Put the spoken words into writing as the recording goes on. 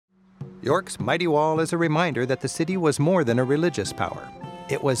York's mighty wall is a reminder that the city was more than a religious power.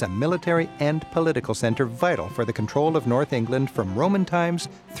 It was a military and political center vital for the control of North England from Roman times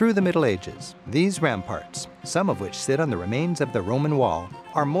through the Middle Ages. These ramparts, some of which sit on the remains of the Roman wall,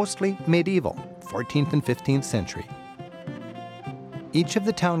 are mostly medieval, 14th and 15th century. Each of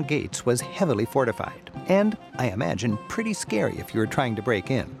the town gates was heavily fortified, and, I imagine, pretty scary if you were trying to break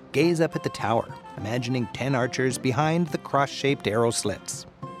in. Gaze up at the tower, imagining 10 archers behind the cross-shaped arrow slits.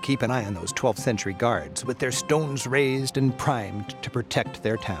 Keep an eye on those 12th century guards with their stones raised and primed to protect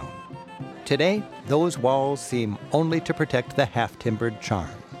their town. Today, those walls seem only to protect the half-timbered charm.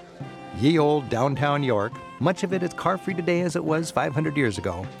 Ye old downtown York, much of it as car-free today as it was 500 years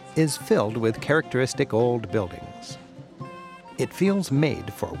ago, is filled with characteristic old buildings. It feels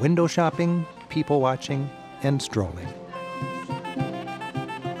made for window shopping, people watching, and strolling.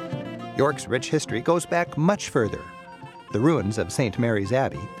 York's rich history goes back much further. The ruins of St. Mary's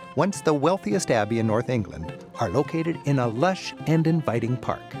Abbey, once the wealthiest abbey in North England, are located in a lush and inviting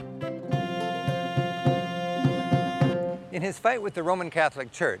park. In his fight with the Roman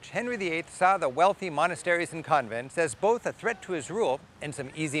Catholic Church, Henry VIII saw the wealthy monasteries and convents as both a threat to his rule and some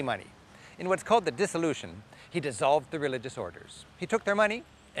easy money. In what's called the Dissolution, he dissolved the religious orders. He took their money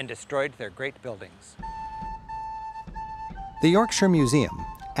and destroyed their great buildings. The Yorkshire Museum,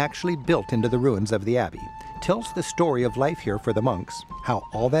 actually built into the ruins of the abbey, tells the story of life here for the monks, how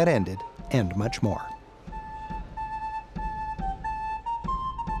all that ended, and much more.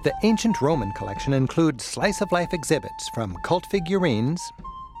 The ancient Roman collection includes slice-of-life exhibits from cult figurines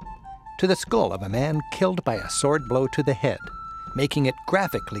to the skull of a man killed by a sword blow to the head, making it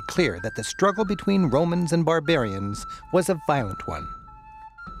graphically clear that the struggle between Romans and barbarians was a violent one.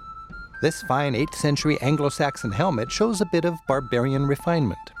 This fine 8th century Anglo-Saxon helmet shows a bit of barbarian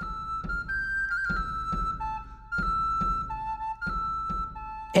refinement.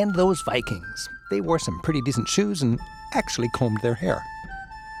 And those Vikings, they wore some pretty decent shoes and actually combed their hair.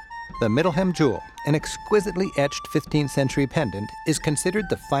 The Middleham jewel, an exquisitely etched 15th century pendant, is considered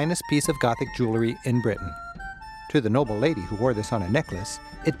the finest piece of Gothic jewelry in Britain. To the noble lady who wore this on a necklace,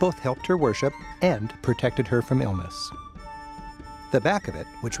 it both helped her worship and protected her from illness. The back of it,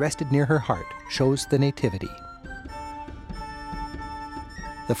 which rested near her heart, shows the Nativity.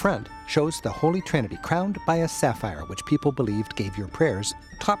 The front shows the Holy Trinity crowned by a sapphire, which people believed gave your prayers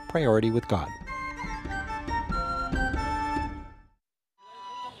top priority with God.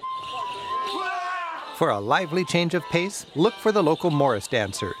 For a lively change of pace, look for the local Morris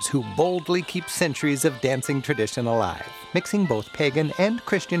dancers who boldly keep centuries of dancing tradition alive. Mixing both pagan and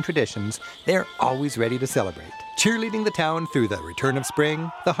Christian traditions, they're always ready to celebrate. Cheerleading the town through the return of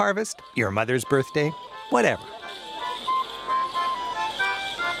spring, the harvest, your mother's birthday, whatever.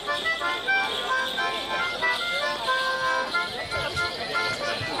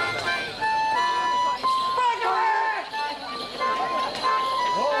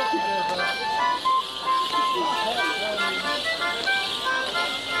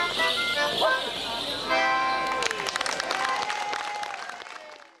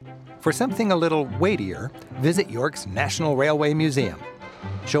 For something a little weightier, visit York's National Railway Museum.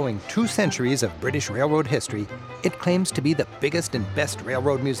 Showing 2 centuries of British railroad history, it claims to be the biggest and best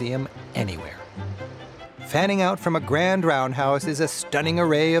railroad museum anywhere. Fanning out from a grand roundhouse is a stunning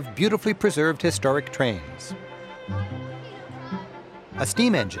array of beautifully preserved historic trains. A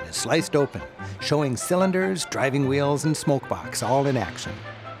steam engine is sliced open, showing cylinders, driving wheels, and smokebox all in action.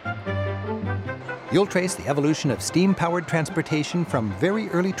 You'll trace the evolution of steam-powered transportation from very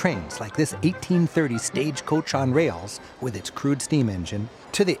early trains like this 1830 stagecoach on rails with its crude steam engine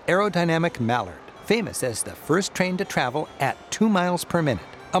to the aerodynamic Mallard, famous as the first train to travel at 2 miles per minute,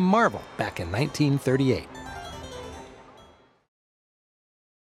 a marvel back in 1938.